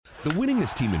The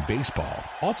winningest team in baseball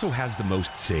also has the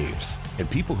most saves, and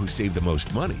people who save the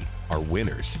most money are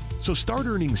winners. So start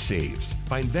earning saves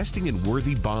by investing in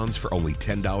worthy bonds for only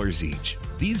 $10 each.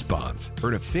 These bonds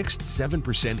earn a fixed 7%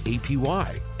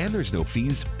 APY, and there's no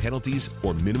fees, penalties,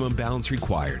 or minimum balance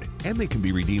required, and they can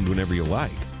be redeemed whenever you like.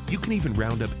 You can even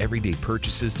round up everyday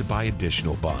purchases to buy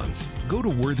additional bonds. Go to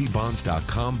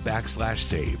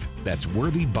worthybonds.com/save. That's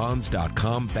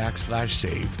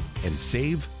worthybonds.com/save and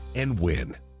save and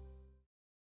win.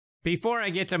 Before I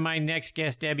get to my next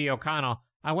guest, Debbie O'Connell,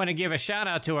 I want to give a shout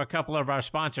out to a couple of our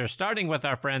sponsors, starting with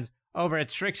our friends over at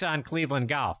Srixon Cleveland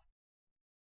Golf.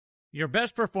 Your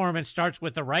best performance starts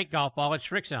with the right golf ball at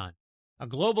Srixon. A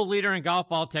global leader in golf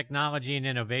ball technology and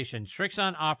innovation,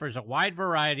 Srixon offers a wide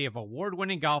variety of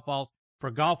award-winning golf balls for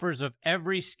golfers of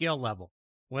every skill level.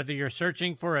 Whether you're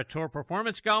searching for a tour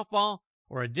performance golf ball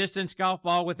or a distance golf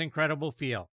ball with incredible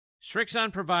feel,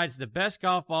 Srixon provides the best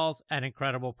golf balls at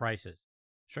incredible prices.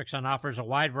 Srixon offers a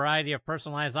wide variety of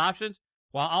personalized options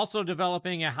while also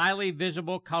developing a highly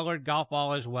visible colored golf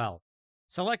ball as well.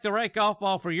 Select the right golf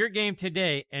ball for your game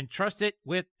today and trust it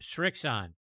with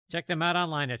Srixon. Check them out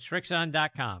online at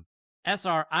Srixon.com,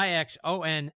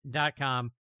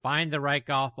 Srixon.com. Find the right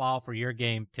golf ball for your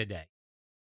game today.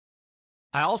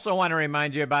 I also want to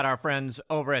remind you about our friends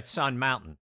over at Sun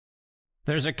Mountain.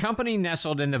 There's a company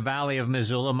nestled in the valley of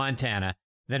Missoula, Montana,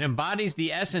 that embodies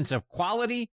the essence of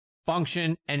quality,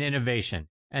 function, and innovation,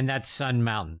 and that's Sun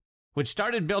Mountain, which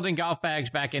started building golf bags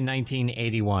back in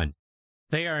 1981.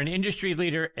 They are an industry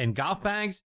leader in golf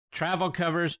bags, travel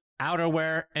covers,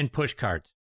 outerwear, and push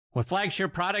carts, with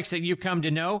flagship products that you've come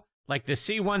to know, like the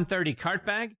C-130 cart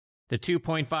bag, the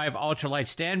 2.5 ultralight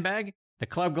stand bag, the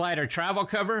Club Glider travel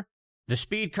cover, the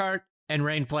Speed Cart, and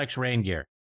Rainflex rain gear.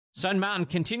 Sun Mountain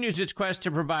continues its quest to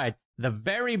provide the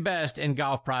very best in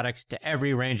golf products to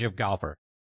every range of golfer.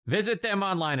 Visit them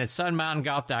online at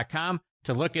sunmountaingolf.com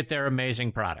to look at their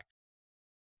amazing product.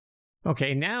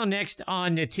 Okay, now next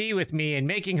on the tee with me and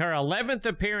making her 11th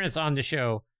appearance on the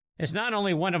show is not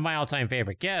only one of my all-time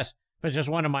favorite guests, but just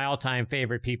one of my all-time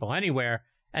favorite people anywhere,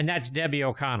 and that's Debbie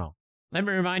O'Connell. Let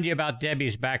me remind you about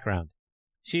Debbie's background.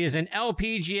 She is an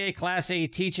LPGA Class A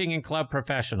teaching and club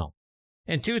professional.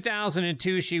 In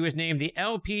 2002, she was named the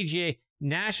LPGA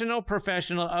National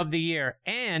Professional of the Year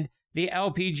and the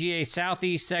LPGA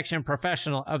Southeast Section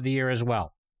Professional of the Year as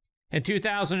well. In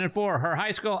 2004, her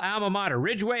high school alma mater,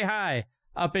 Ridgeway High,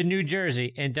 up in New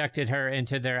Jersey, inducted her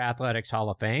into their Athletics Hall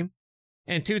of Fame.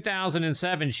 In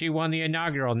 2007, she won the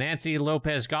inaugural Nancy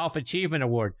Lopez Golf Achievement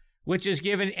Award, which is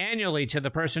given annually to the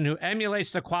person who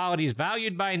emulates the qualities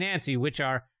valued by Nancy, which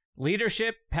are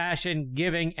leadership, passion,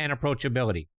 giving, and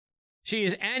approachability. She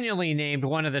is annually named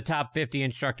one of the top 50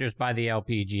 instructors by the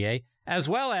LPGA, as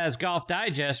well as Golf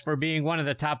Digest for being one of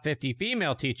the top 50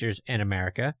 female teachers in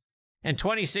America. In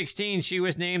 2016, she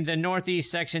was named the Northeast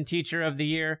Section Teacher of the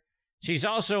Year. She's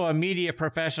also a media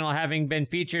professional, having been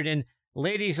featured in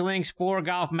Ladies Links 4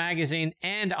 Golf Magazine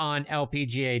and on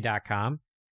LPGA.com.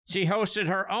 She hosted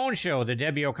her own show, the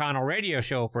Debbie O'Connell Radio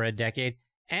Show, for a decade,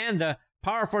 and the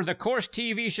Par for the Course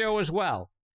TV show as well.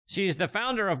 She is the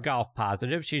founder of Golf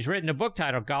Positive. She's written a book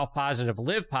titled Golf Positive,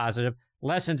 Live Positive,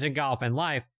 Lessons in Golf and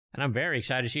Life, and I'm very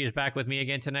excited she is back with me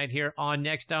again tonight here on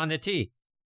Next on the Tee.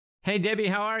 Hey, Debbie,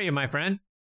 how are you, my friend?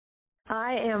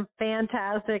 I am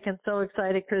fantastic and so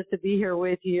excited, Chris, to be here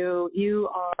with you. You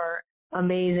are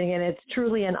amazing, and it's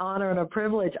truly an honor and a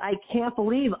privilege. I can't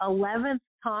believe 11th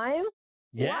time?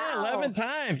 Yeah, wow. 11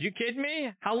 times. You kidding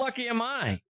me? How lucky am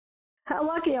I? How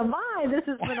lucky am I? This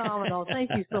is phenomenal.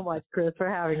 Thank you so much, Chris, for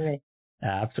having me.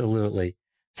 Absolutely.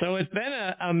 So it's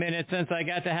been a minute since I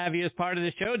got to have you as part of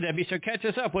the show, Debbie, so catch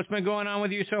us up. What's been going on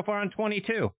with you so far in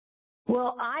 22?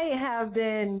 Well, I have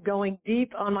been going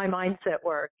deep on my mindset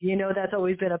work. You know, that's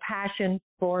always been a passion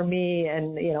for me.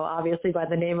 And, you know, obviously by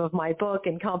the name of my book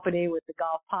and company with the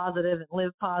Golf Positive and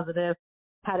Live Positive,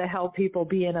 how to help people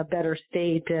be in a better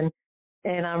state.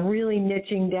 And I'm really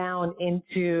niching down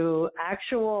into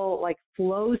actual like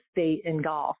flow state in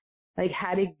golf, like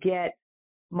how to get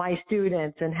my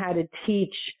students and how to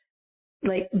teach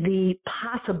like the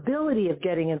possibility of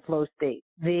getting in flow state,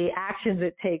 the actions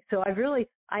it takes. So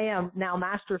I am now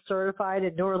master certified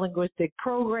in neurolinguistic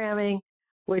programming,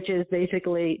 which is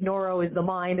basically neuro is the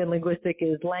mind and linguistic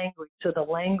is language. So the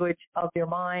language of your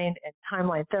mind and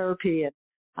timeline therapy and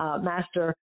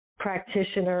master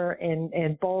practitioner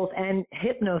in both, and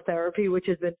hypnotherapy, which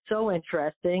has been so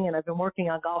interesting. And I've been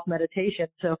working on golf meditation.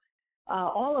 So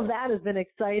all of that has been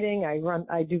exciting.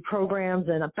 I do programs,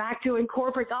 and I'm back doing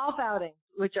corporate golf outings,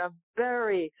 which I'm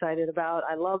very excited about.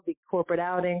 I love the corporate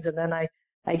outings, and then I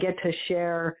get to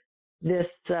share this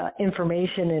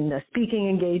information in the speaking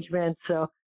engagements. So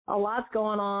a lot's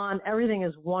going on. Everything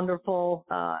is wonderful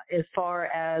as far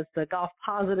as the golf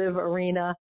positive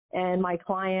arena and my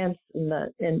clients.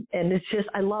 And it's just,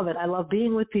 I love it. I love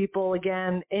being with people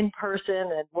again in person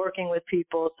and working with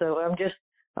people. So I'm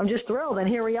just thrilled. And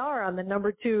here we are on the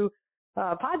number 2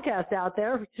 podcast out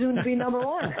there, soon to be number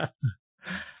 1.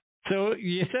 So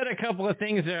you said a couple of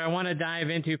things there I want to dive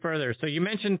into further. So you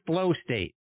mentioned flow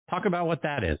state. Talk about what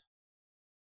that is.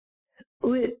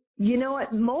 You know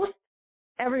what?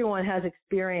 Everyone has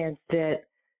experienced it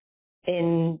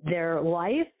in their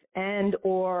life and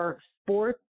or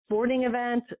sporting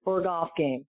event or golf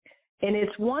game. And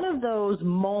it's one of those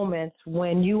moments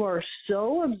when you are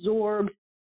so absorbed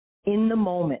in the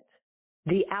moment,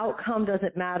 the outcome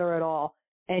doesn't matter at all,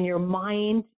 and your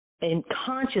mind and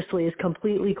consciously is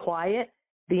completely quiet.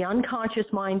 The unconscious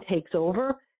mind takes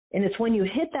over, and it's when you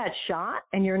hit that shot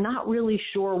and you're not really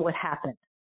sure what happened.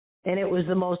 And it was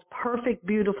the most perfect,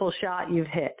 beautiful shot you've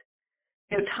hit.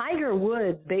 You know, Tiger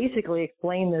Woods basically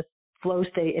explained this flow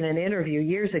state in an interview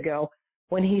years ago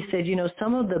when he said, you know,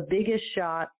 some of the biggest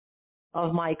shots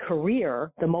of my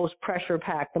career, the most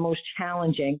pressure-packed, the most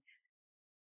challenging,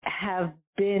 have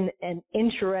been an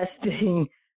interesting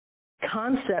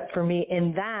concept for me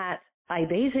in that I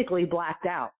basically blacked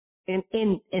out.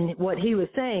 In what he was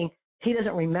saying, he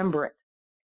doesn't remember it.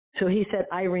 So he said,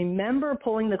 I remember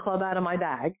pulling the club out of my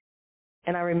bag,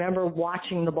 and I remember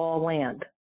watching the ball land,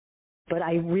 but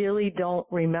I really don't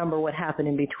remember what happened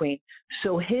in between.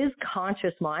 So his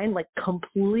conscious mind like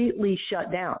completely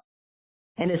shut down,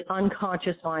 and his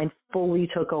unconscious mind fully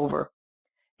took over.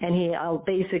 And he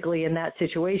basically, in that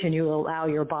situation, you allow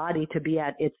your body to be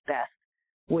at its best,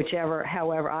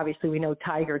 however, obviously we know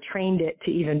Tiger trained it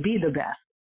to even be the best.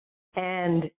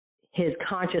 And his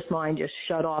conscious mind just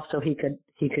shut off so he could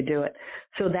do it.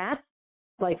 So that's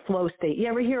like flow state. You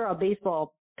ever hear a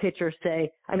baseball pitcher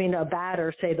a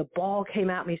batter say, the ball came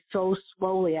at me so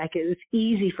slowly, it was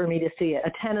easy for me to see it.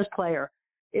 A tennis player,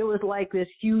 it was like this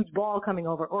huge ball coming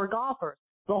over. Or golfers,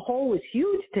 the hole was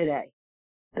huge today.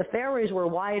 The fairways were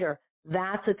wider.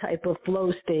 That's a type of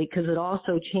flow state because it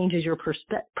also changes your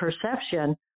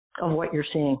perception of what you're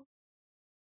seeing.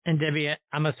 And Debbie,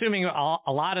 I'm assuming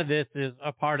a lot of this is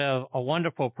a part of a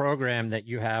wonderful program that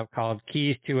you have called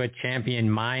Keys to a Champion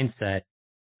Mindset.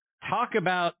 Talk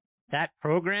about that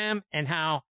program and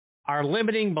how our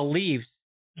limiting beliefs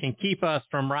can keep us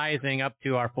from rising up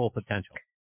to our full potential.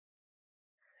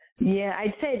 Yeah,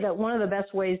 I'd say that one of the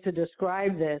best ways to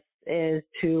describe this is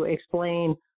to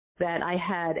explain that I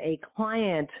had a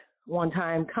client one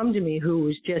time come to me who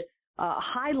was just a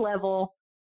high-level,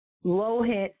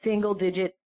 low-hit,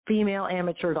 single-digit female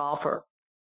amateur golfer.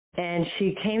 And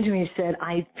she came to me and said,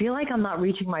 I feel like I'm not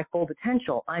reaching my full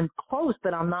potential. I'm close,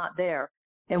 but I'm not there.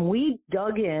 And we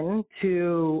dug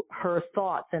into her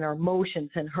thoughts and her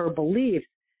emotions and her beliefs.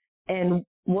 And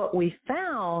what we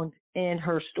found in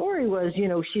her story was,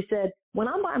 she said, when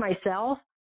I'm by myself,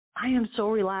 I am so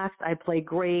relaxed. I play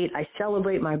great. I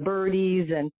celebrate my birdies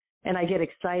and I get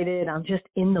excited. I'm just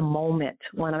in the moment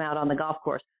when I'm out on the golf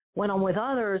course. When I'm with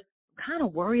others, I'm kind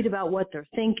of worried about what they're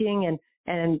thinking.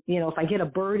 And if I get a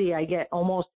birdie, I get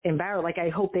almost embarrassed. Like I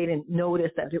hope they didn't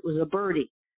notice that it was a birdie.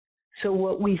 So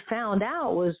what we found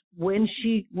out was where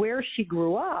she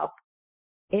grew up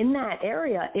in that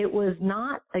area, it was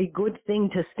not a good thing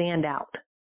to stand out.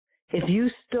 If you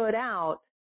stood out,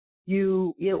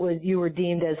 you were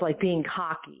deemed as like being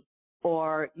cocky,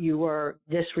 or you were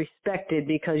disrespected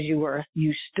because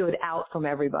you stood out from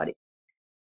everybody.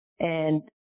 And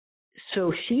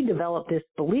so she developed this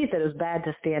belief that it was bad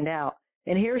to stand out.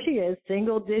 And here she is,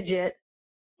 single digit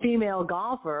female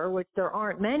golfer, which there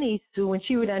aren't many. So when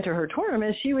she would enter her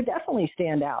tournaments, she would definitely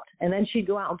stand out. And then she'd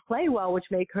go out and play well, which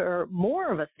make her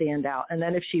more of a standout. And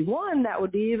then if she won, that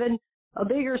would be even a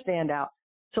bigger standout.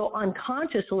 So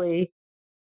unconsciously,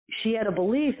 she had a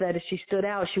belief that if she stood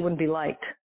out, she wouldn't be liked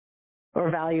or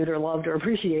valued or loved or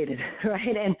appreciated,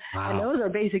 right? And those are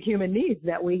basic human needs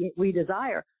that we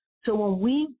desire. So when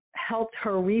we helped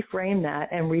her reframe that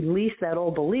and release that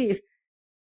old belief,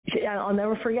 I'll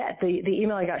never forget the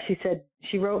email I got.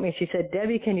 She wrote me, she said,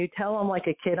 Debbie, can you tell I'm like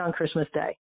a kid on Christmas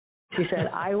Day? She said,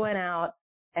 I went out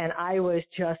and I was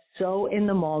just so in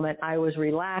the moment. I was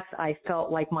relaxed. I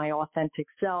felt like my authentic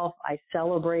self. I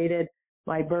celebrated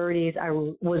my birdies. I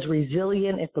was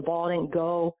resilient if the ball didn't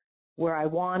go where I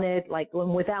wanted,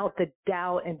 without the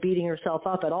doubt and beating herself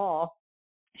up at all.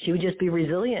 She would just be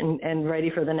resilient and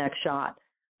ready for the next shot.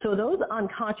 So those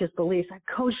unconscious beliefs, I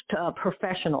coached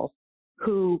professionals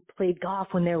who played golf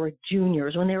when they were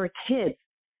juniors, when they were kids.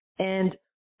 And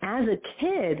as a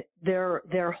kid,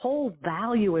 their whole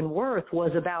value and worth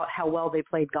was about how well they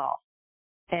played golf.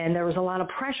 And there was a lot of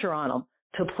pressure on them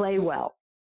to play well.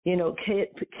 You know,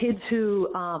 kids who,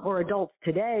 or adults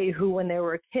today who, when they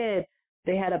were a kid,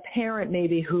 they had a parent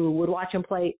maybe who would watch them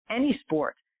play any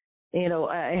sport. You know,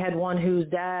 I had one whose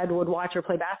dad would watch her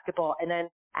play basketball and then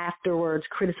afterwards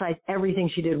criticize everything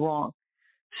she did wrong.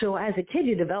 So as a kid,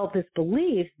 you develop this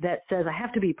belief that says, I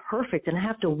have to be perfect and I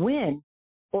have to win,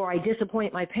 or I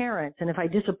disappoint my parents. And if I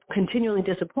continually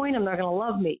disappoint them, they're going to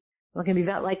love me. I'm going to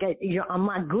be like, I'm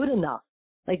not good enough.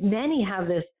 Like many have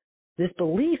this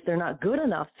belief they're not good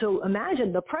enough. So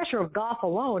imagine the pressure of golf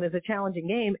alone is a challenging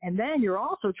game. And then you're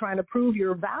also trying to prove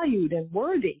you're valued and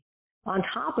worthy on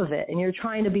top of it. And you're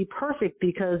trying to be perfect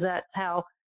because that's how,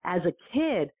 as a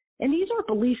kid, and these are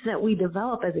beliefs that we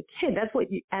develop as a kid. That's what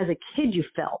as a kid you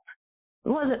felt. It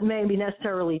wasn't maybe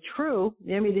necessarily true.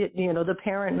 I mean, you know, the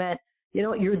parent meant, you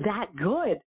know, you're that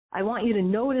good. I want you to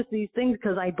notice these things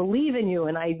because I believe in you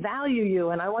and I value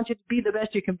you and I want you to be the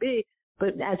best you can be. But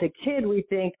as a kid, we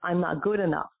think I'm not good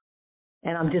enough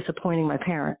and I'm disappointing my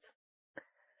parents.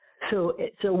 So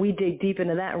we dig deep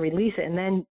into that and release it.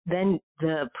 And then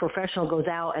the professional goes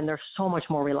out and they're so much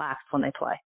more relaxed when they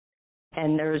play.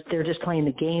 And they're just playing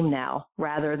the game now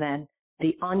rather than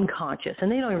the unconscious. And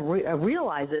they don't even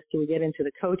realize this till we get into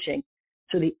the coaching.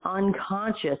 So the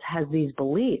unconscious has these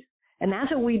beliefs. And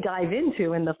that's what we dive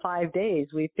into in the 5 days.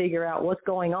 We figure out what's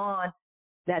going on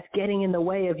that's getting in the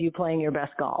way of you playing your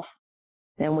best golf.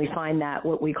 And we find that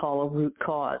what we call a root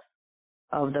cause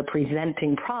of the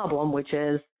presenting problem, which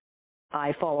is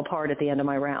I fall apart at the end of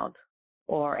my round.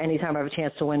 Or anytime I have a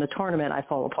chance to win a tournament, I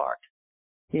fall apart.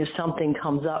 You know, something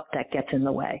comes up that gets in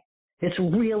the way. It's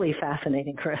really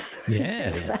fascinating, Chris.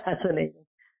 Yeah. It's fascinating.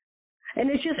 And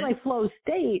it's just like flow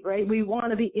state, right? We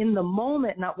want to be in the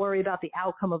moment, not worry about the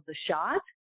outcome of the shot.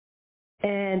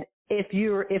 And if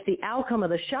the outcome of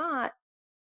the shot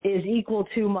is equal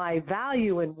to my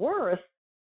value and worth,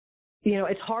 you know,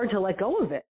 it's hard to let go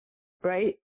of it,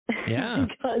 right? Yeah.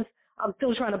 Because I'm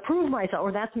still trying to prove myself,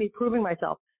 or that's me proving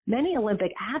myself. Many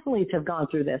Olympic athletes have gone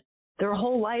through this. Their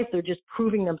whole life, they're just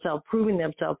proving themselves.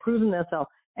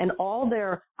 And all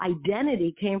their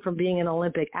identity came from being an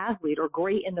Olympic athlete or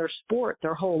great in their sport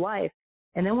their whole life.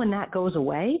 And then when that goes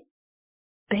away,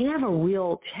 they have a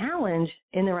real challenge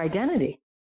in their identity.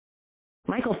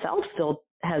 Michael Phelps still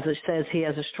says he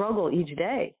has a struggle each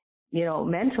day, you know,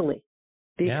 mentally,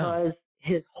 because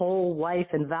his whole life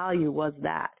and value was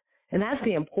that. And that's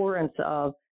the importance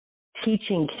of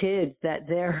teaching kids that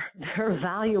they're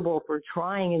valuable for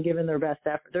trying and giving their best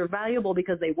effort. They're valuable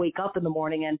because they wake up in the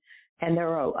morning and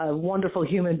they're a wonderful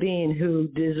human being who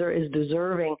is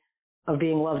deserving of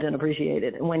being loved and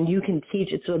appreciated. And when you can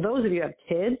teach it, so those of you who have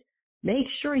kids, make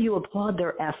sure you applaud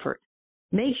their effort.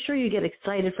 Make sure you get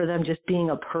excited for them just being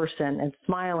a person and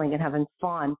smiling and having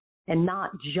fun and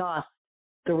not just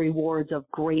the rewards of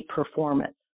great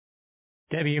performance.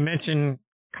 Debbie, you mentioned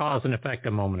cause and effect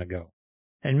a moment ago.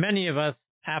 And many of us,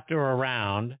 after a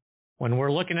round, when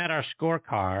we're looking at our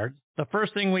scorecards, the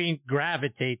first thing we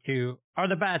gravitate to are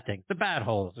the bad things, the bad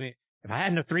holes. If I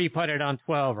hadn't have three-putted on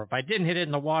 12, or if I didn't hit it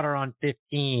in the water on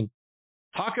 15,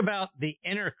 talk about the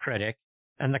inner critic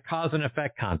and the cause and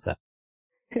effect concept.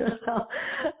 Well,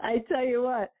 I tell you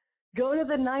what, go to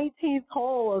the 19th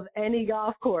hole of any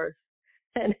golf course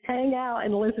and hang out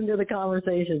and listen to the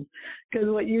conversations, because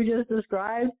what you just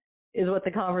described is what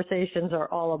the conversations are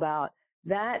all about.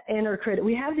 That inner critic,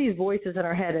 we have these voices in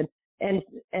our head,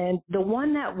 and the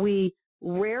one that we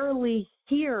rarely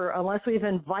hear unless we've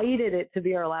invited it to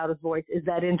be our loudest voice is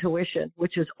that intuition,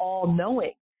 which is all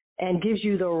knowing and gives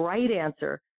you the right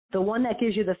answer. The one that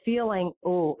gives you the feeling,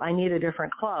 oh, I need a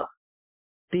different club,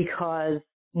 because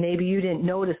maybe you didn't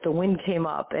notice the wind came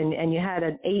up and you had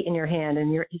an 8 in your hand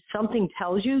and something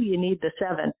tells you need the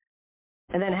 7.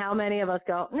 And then how many of us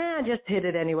go, nah, just hit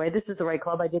it anyway. This is the right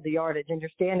club. I did the yardage. And you're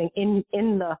standing in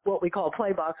the what we call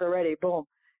play box already. Boom.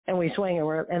 And we swing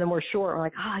and then we're short. We're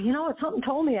like, you know what? Something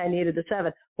told me I needed the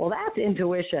 7. Well, that's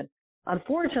intuition.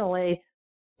 Unfortunately,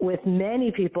 with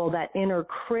many people, that inner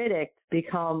critic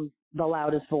becomes the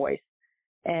loudest voice.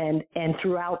 And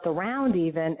throughout the round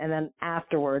even, and then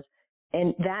afterwards.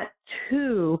 And that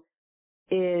too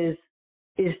is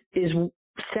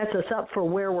sets us up for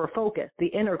where we're focused. The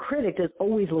inner critic is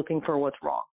always looking for what's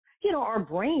wrong. You know, our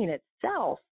brain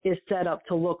itself is set up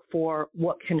to look for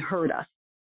what can hurt us.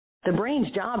 The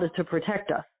brain's job is to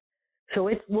protect us. So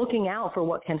it's looking out for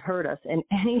what can hurt us. And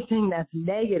anything that's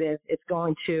negative, it's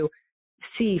going to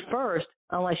see first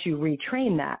unless you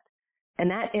retrain that. And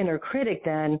that inner critic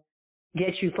then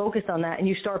gets you focused on that, and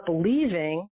you start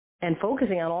believing and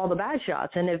focusing on all the bad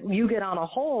shots. And if you get on a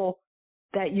hole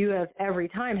that you have every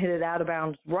time hit it out of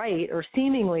bounds right, or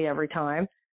seemingly every time,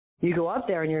 you go up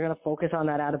there and you're going to focus on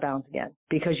that out of bounds again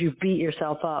because you've beat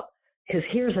yourself up. Because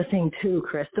here's the thing too,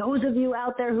 Chris, those of you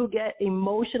out there who get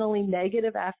emotionally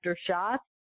negative after shots,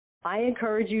 I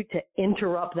encourage you to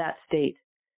interrupt that state,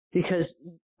 because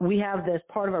we have this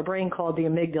part of our brain called the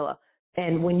amygdala.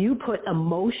 And when you put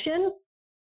emotion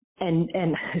and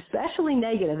especially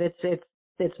negative,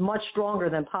 it's much stronger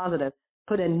than positive.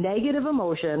 Put a negative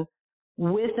emotion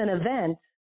with an event,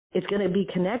 it's going to be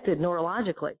connected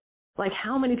neurologically. Like,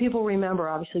 how many people remember,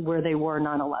 obviously, where they were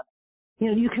 9/11? You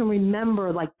know, you can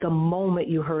remember, like, the moment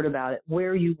you heard about it,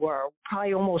 where you were,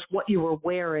 probably almost what you were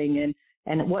wearing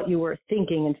and what you were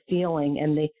thinking and feeling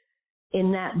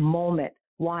in that moment.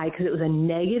 Why? Because it was a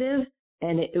negative,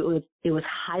 and it was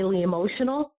highly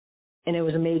emotional, and it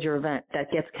was a major event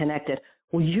that gets connected.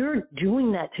 Well, you're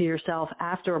doing that to yourself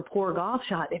after a poor golf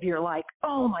shot. If you're like,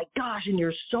 oh my gosh, and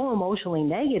you're so emotionally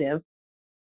negative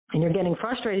and you're getting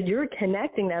frustrated, you're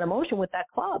connecting that emotion with that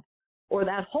club or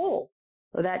that hole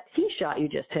or that tee shot you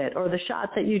just hit or the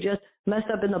shots that you just messed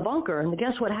up in the bunker. And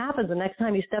guess what happens the next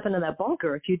time you step into that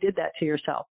bunker if you did that to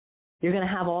yourself? You're going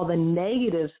to have all the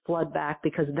negatives flood back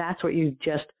because that's what you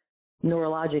just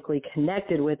neurologically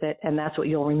connected with it, and that's what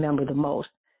you'll remember the most.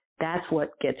 That's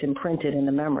what gets imprinted in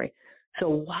the memory. So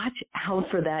watch out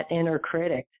for that inner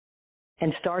critic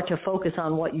and start to focus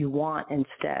on what you want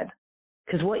instead.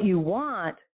 Because what you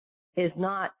want is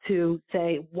not to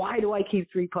say, why do I keep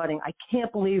three-putting? I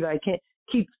can't believe I can't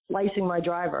keep slicing my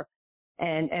driver.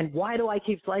 And why do I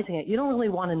keep slicing it? You don't really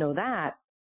want to know that.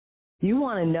 You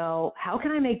want to know, how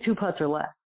can I make 2 putts or less?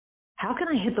 How can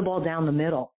I hit the ball down the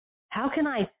middle? How can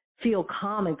I feel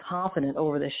calm and confident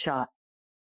over this shot?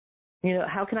 You know,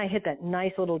 how can I hit that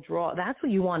nice little draw? That's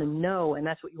what you want to know, and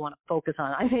that's what you want to focus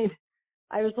on. I mean,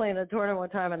 I was playing a tournament one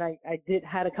time, and I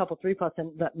had a couple 3-putts,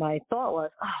 and my thought was,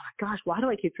 oh, my gosh, why do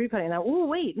I keep 3-putting? And oh,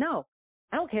 wait, no,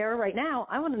 I don't care right now.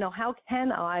 I want to know, how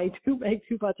can I make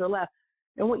 2 putts or less?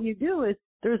 And what you do is,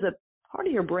 there's a part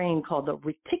of your brain called the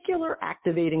reticular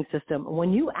activating system.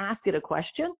 When you ask it a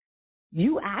question,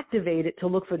 you activate it to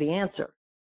look for the answer.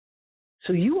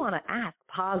 So you want to ask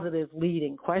positive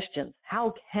leading questions.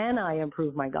 How can I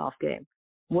improve my golf game?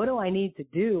 What do I need to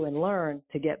do and learn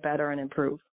to get better and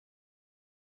improve?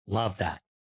 Love that.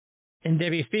 And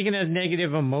Debbie, speaking of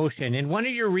negative emotion, in one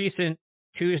of your recent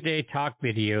Tuesday Talk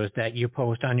videos that you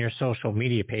post on your social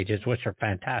media pages, which are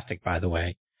fantastic, by the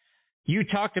way, you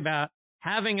talked about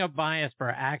having a bias for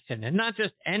action, and not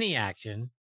just any action,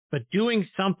 but doing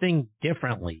something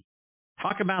differently.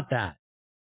 Talk about that.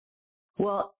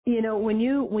 Well, you know, when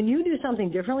you do something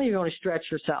differently, you're going to stretch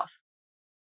yourself.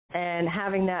 And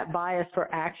having that bias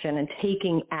for action and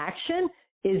taking action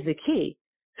is the key.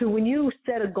 So when you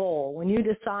set a goal, when you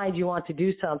decide you want to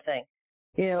do something,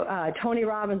 you know, Tony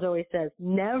Robbins always says,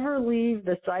 never leave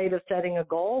the site of setting a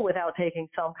goal without taking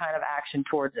some kind of action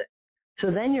towards it. So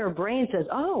then your brain says,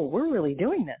 oh, we're really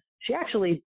doing this. She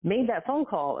actually made that phone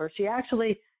call, or she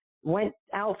actually went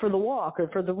out for the walk or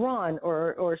for the run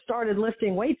or started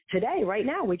lifting weights today, right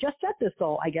now. We just set this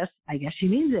goal. I guess she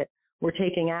means it. We're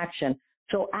taking action.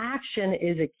 So action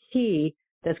is a key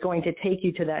that's going to take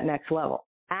you to that next level.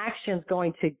 Action's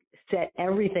going to set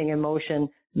everything in motion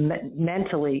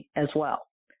mentally as well.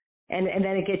 And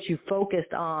then it gets you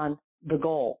focused on the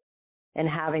goal, and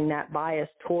having that bias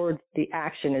towards the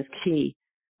action is key.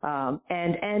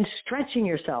 And stretching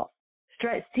yourself,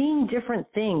 seeing different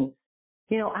things.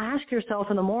 You know, ask yourself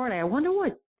in the morning, I wonder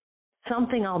what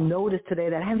something I'll notice today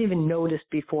that I haven't even noticed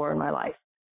before in my life.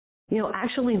 You know,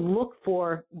 actually look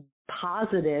for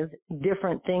positive,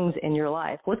 different things in your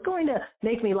life. What's going to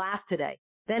make me laugh today?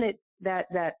 Then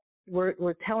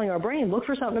we're telling our brain, look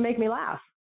for something to make me laugh.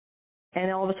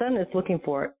 And all of a sudden it's looking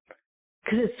for it.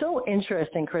 Because it's so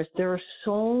interesting, Chris. There are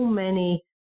so many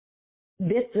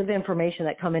bits of information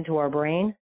that come into our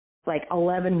brain, like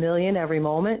 11 million every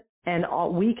moment, and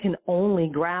we can only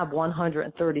grab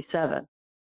 137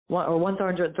 or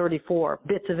 134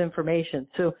 bits of information.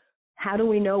 So how do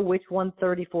we know which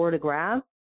 134 to grab?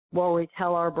 Well, we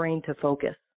tell our brain to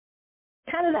focus.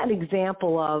 Kind of that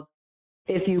example of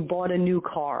if you bought a new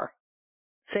car,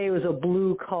 say it was a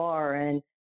blue car and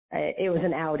it was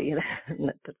an Audi.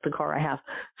 That's the car I have.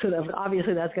 So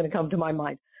obviously that's going to come to my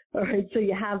mind. All right. So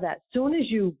you have that. As soon as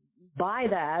you buy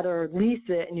that or lease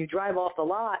it and you drive off the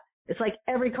lot, it's like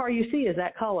every car you see is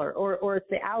that color, or it's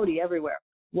the Audi everywhere.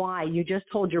 Why? You just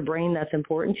told your brain that's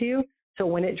important to you. So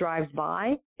when it drives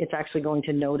by, it's actually going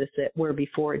to notice it where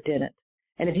before it didn't.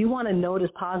 And if you want to notice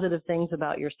positive things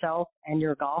about yourself and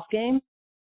your golf game,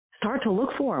 start to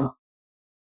look for them.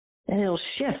 and it'll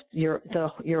shift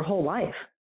your whole life.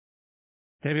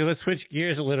 Debbie, let's switch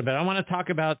gears a little bit. I want to talk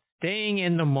about staying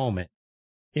in the moment.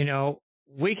 You know,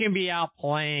 we can be out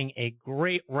playing a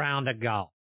great round of golf.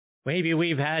 Maybe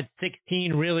we've had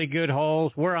 16 really good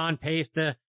holes. We're on pace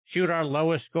to shoot our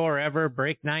lowest score ever,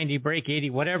 break 90, break 80,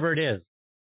 whatever it is.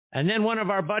 And then one of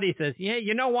our buddies says, yeah,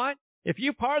 you know what? If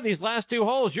you par these last 2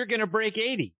 holes, you're going to break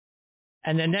 80.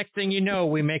 And the next thing you know,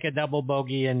 we make a double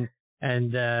bogey and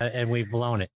we've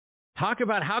blown it. Talk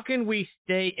about how can we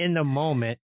stay in the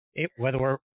moment, whether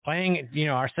we're playing,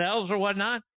 ourselves or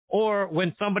whatnot, or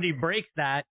when somebody breaks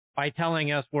that by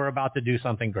telling us we're about to do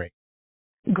something great.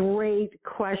 Great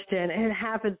question. And it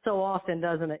happens so often,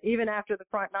 doesn't it? Even after the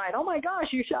front nine. Oh my gosh,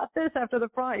 you shot this after the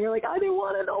front. You're like, I didn't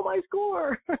want to know my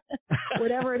score.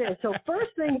 Whatever it is. So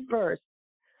first things first,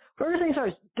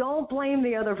 don't blame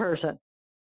the other person.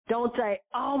 Don't say,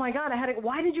 oh my God,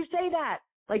 why did you say that?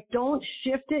 Like, don't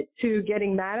shift it to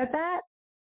getting mad at that,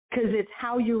 because it's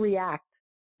how you react.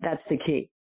 That's the key.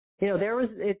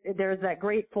 There's that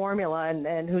great formula,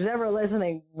 and who's ever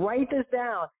listening, write this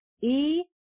down. E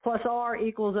plus R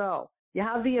equals O. You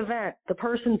have the event. The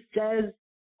person says,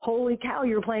 holy cow,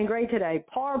 you're playing great today.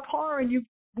 Par, and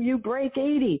you break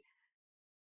 80.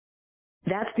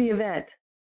 That's the event.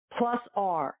 Plus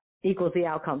R equals the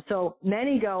outcome. So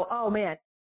many go, oh man,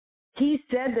 he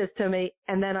said this to me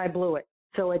and then I blew it.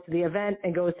 So it's the event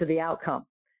and goes to the outcome.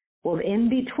 Well, in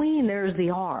between, there's the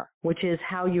R, which is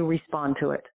how you respond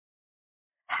to it.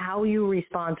 How you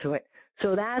respond to it.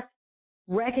 So that's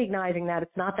recognizing that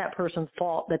it's not that person's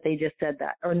fault that they just said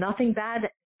that, or nothing bad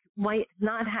might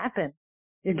not happen.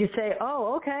 You can say,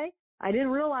 oh, okay, I didn't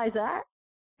realize that.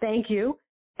 Thank you.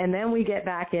 And then we get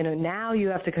back in, and now you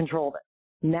have to control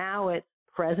it. Now it's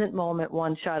present moment,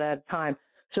 one shot at a time.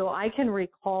 So I can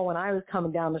recall when I was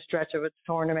coming down the stretch of a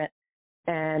tournament,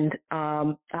 and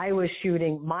I was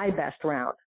shooting my best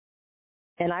round,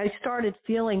 and I started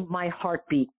feeling my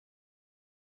heartbeat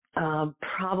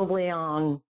probably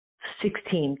on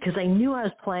 16, because I knew I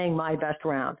was playing my best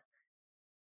round.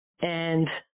 And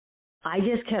I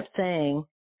just kept saying,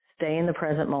 stay in the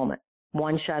present moment,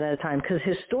 one shot at a time. Because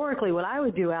historically, what I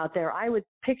would do out there, I would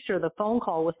picture the phone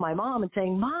call with my mom and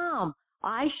saying, Mom,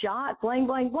 I shot blank,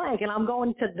 blank, blank. And I'm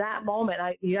going to that moment.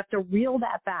 You have to reel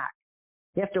that back.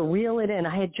 You have to reel it in.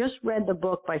 I had just read the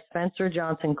book by Spencer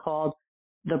Johnson called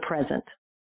The Present.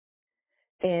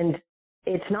 And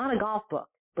it's not a golf book,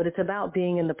 but it's about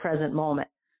being in the present moment.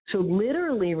 So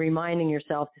literally reminding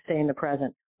yourself to stay in the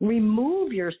present.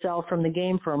 Remove yourself from the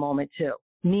game for a moment too,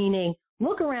 meaning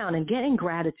look around and get in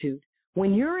gratitude.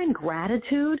 When you're in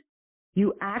gratitude,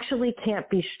 you actually can't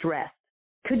be stressed.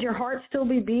 Could your heart still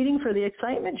be beating for the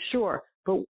excitement? Sure,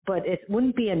 but it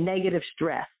wouldn't be a negative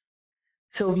stress.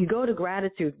 So if you go to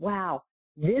gratitude, wow,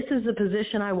 this is the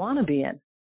position I want to be in.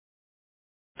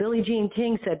 Billie Jean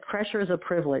King said, pressure is a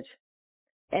privilege.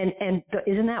 And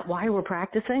isn't that why we're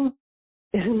practicing?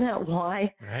 Isn't that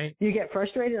why you get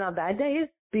frustrated on bad days?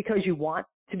 Because you want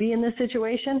to be in this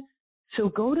situation. So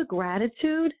go to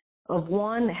gratitude of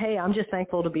one, hey, I'm just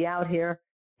thankful to be out here.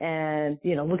 And,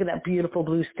 look at that beautiful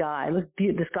blue sky. Look,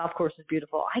 this golf course is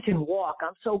beautiful. I can walk.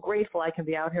 I'm so grateful I can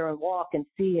be out here and walk and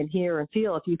see and hear and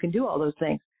feel if you can do all those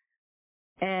things.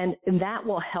 And that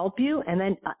will help you. And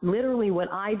then literally what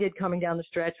I did coming down the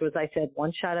stretch was I said,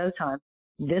 one shot at a time,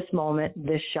 this moment,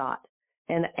 this shot.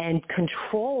 And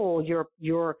control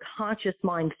your conscious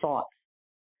mind thoughts.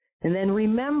 And then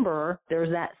remember,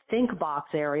 there's that think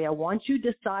box area. Once you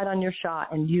decide on your shot,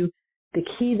 and the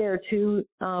key there too,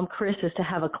 Chris, is to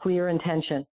have a clear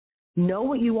intention. Know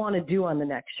what you want to do on the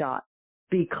next shot.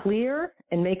 Be clear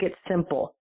and make it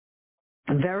simple.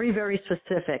 Very, very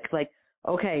specific. Like,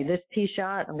 okay, this tee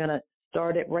shot, I'm going to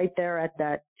start it right there at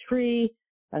that tree.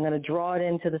 I'm going to draw it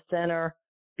into the center.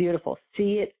 Beautiful.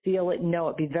 See it, feel it, know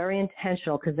it. Be very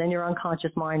intentional, because then your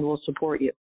unconscious mind will support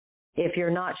you. If you're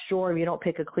not sure, if you don't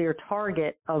pick a clear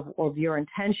target of your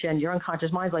intention, your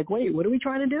unconscious mind's like, wait, what are we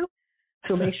trying to do?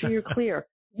 So make sure you're clear.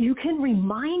 You can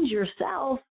remind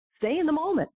yourself, stay in the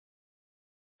moment.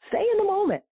 Stay in the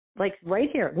moment. Like right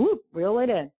here, whoop, reel it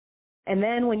in. And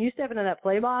then when you step into that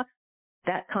play box,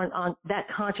 that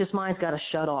conscious mind's got to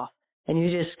shut off. And you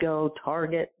just go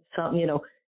target something,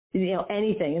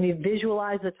 anything. I mean,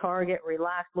 visualize the target,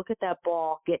 relax, look at that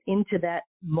ball, get into that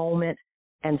moment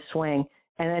and swing.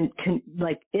 And then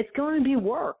it's going to be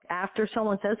work after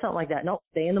someone says something like that. Nope,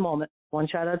 stay in the moment, one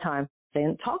shot at a time.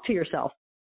 Talk to yourself.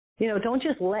 Don't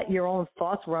just let your own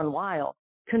thoughts run wild.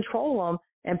 Control them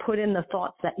and put in the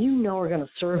thoughts that are going to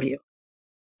serve you.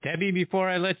 Debbie, before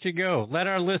I let you go, let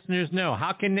our listeners know,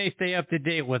 how can they stay up to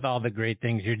date with all the great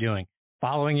things you're doing?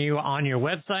 Following you on your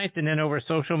website and then over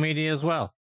social media as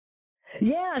well.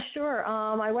 Yeah, sure.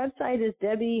 My website is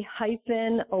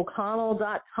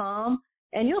debbie-o'connell.com.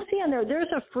 And you'll see on there's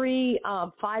a free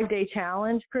 5-day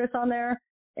challenge, Chris, on there.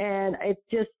 And it's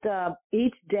just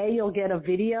each day you'll get a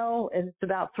video, and it's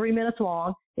about 3 minutes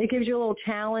long. It gives you a little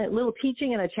challenge, little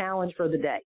teaching and a challenge for the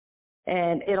day.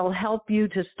 And it'll help you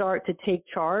to start to take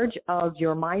charge of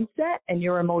your mindset and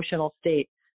your emotional state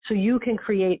so you can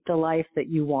create the life that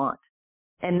you want.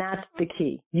 And that's the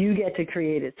key. You get to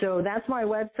create it. So that's my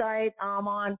website. I'm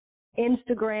on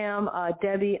Instagram,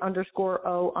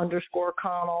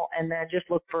 Debbie_O_Connell, and then just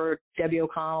look for Debbie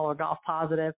O'Connell or Golf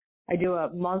Positive. I do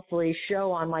a monthly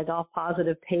show on my Golf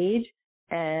Positive page,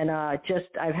 and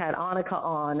I've had Annika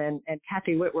on and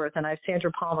Kathy Whitworth, and I have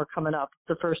Sandra Palmer coming up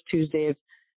the first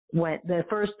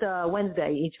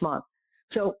Wednesday each month.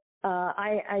 So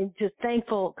I'm just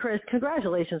thankful, Chris.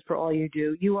 Congratulations for all you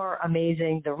do. You are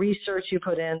amazing. The research you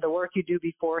put in, the work you do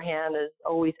beforehand is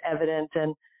always evident,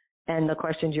 and the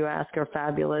questions you ask are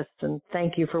fabulous. And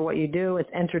thank you for what you do. It's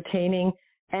entertaining,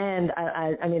 and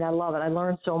I mean, I love it. I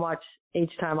learn so much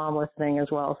each time I'm listening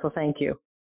as well. So thank you.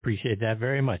 Appreciate that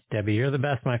very much, Debbie. You're the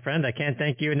best, my friend. I can't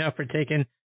thank you enough for taking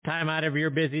time out of your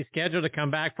busy schedule to come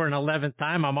back for an 11th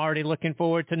time. I'm already looking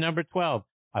forward to number 12.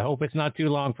 I hope it's not too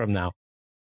long from now.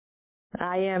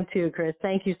 I am too, Chris.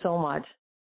 Thank you so much.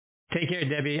 Take care,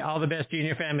 Debbie. All the best to you and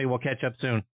your family. We'll catch up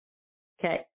soon.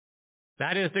 Okay.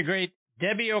 That is the great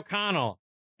Debbie O'Connell.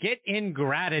 Get in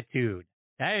gratitude.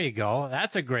 There you go.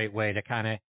 That's a great way to kind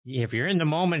of, if you're in the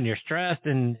moment and you're stressed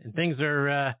and things are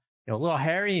a little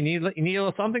hairy, you need a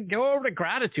little something, go over to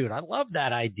gratitude. I love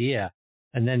that idea.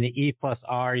 And then the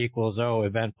E+R=O,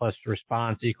 event plus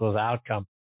response equals outcome.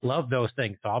 Love those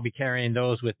things. So I'll be carrying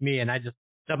those with me. And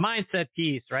the mindset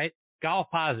piece, right? Golf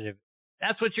Positive.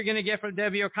 That's what you're going to get from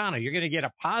Debbie O'Connell. You're going to get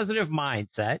a positive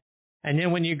mindset. And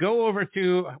then when you go over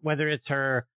to, whether it's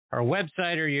her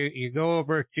website or you go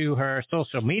over to her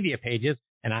social media pages,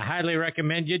 and I highly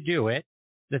recommend you do it,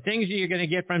 the things that you're going to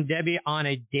get from Debbie on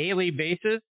a daily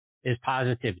basis is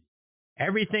positivity.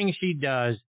 Everything she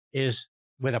does is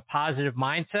with a positive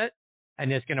mindset,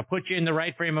 and it's going to put you in the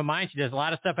right frame of mind. She does a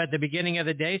lot of stuff at the beginning of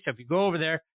the day. So if you go over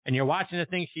there and you're watching the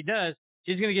things she does,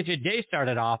 she's going to get your day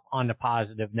started off on the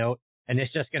positive note, and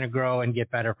it's just going to grow and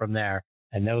get better from there.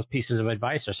 And those pieces of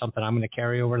advice are something I'm going to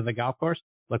carry over to the golf course.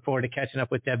 Look forward to catching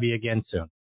up with Debbie again soon.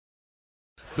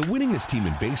 The winningest team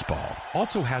in baseball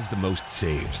also has the most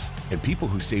saves, and people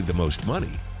who save the most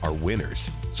money are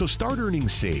winners. So start earning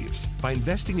saves by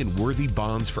investing in worthy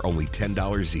bonds for only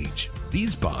 $10 each.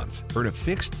 These bonds earn a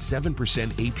fixed 7%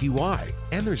 APY,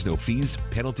 and there's no fees,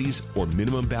 penalties, or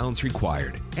minimum balance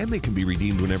required, and they can be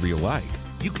redeemed whenever you like.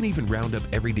 You can even round up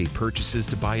everyday purchases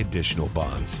to buy additional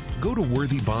bonds. Go to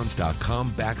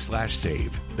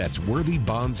worthybonds.com/save. That's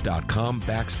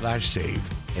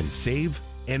worthybonds.com/save and save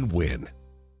and win.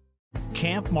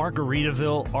 Camp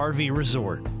Margaritaville RV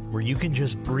Resort, where you can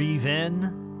just breathe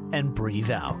in and breathe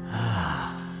out.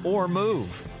 Or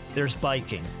move. There's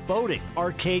biking, boating,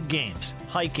 arcade games,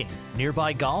 hiking,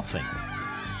 nearby golfing.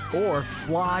 Or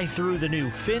fly through the new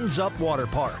Fins Up Water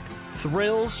Park.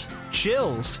 Thrills,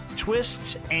 chills,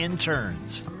 twists, and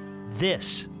turns.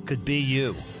 This could be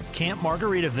you. Camp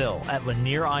Margaritaville at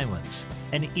Lanier Islands.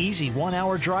 An easy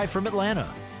 1-hour drive from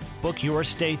Atlanta. Book your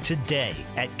stay today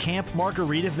at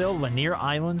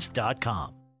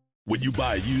campmargaritaville.lanierislands.com. When you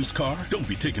buy a used car, don't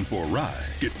be taken for a ride.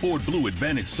 Get Ford Blue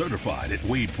Advantage certified at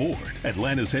Wade Ford,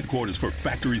 Atlanta's headquarters for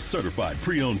factory certified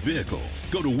pre-owned vehicles.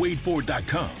 Go to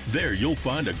wadeford.com. There you'll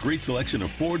find a great selection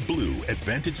of Ford Blue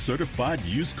Advantage certified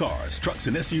used cars, trucks,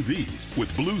 and SUVs.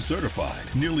 With Blue certified,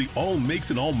 nearly all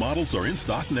makes and all models are in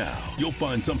stock now. You'll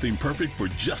find something perfect for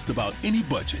just about any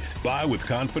budget. Buy with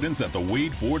confidence at the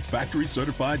Wade Ford factory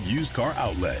certified used car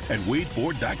outlet at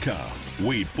wadeford.com.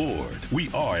 Wade Ford, we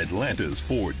are Atlanta's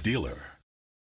Ford dealer.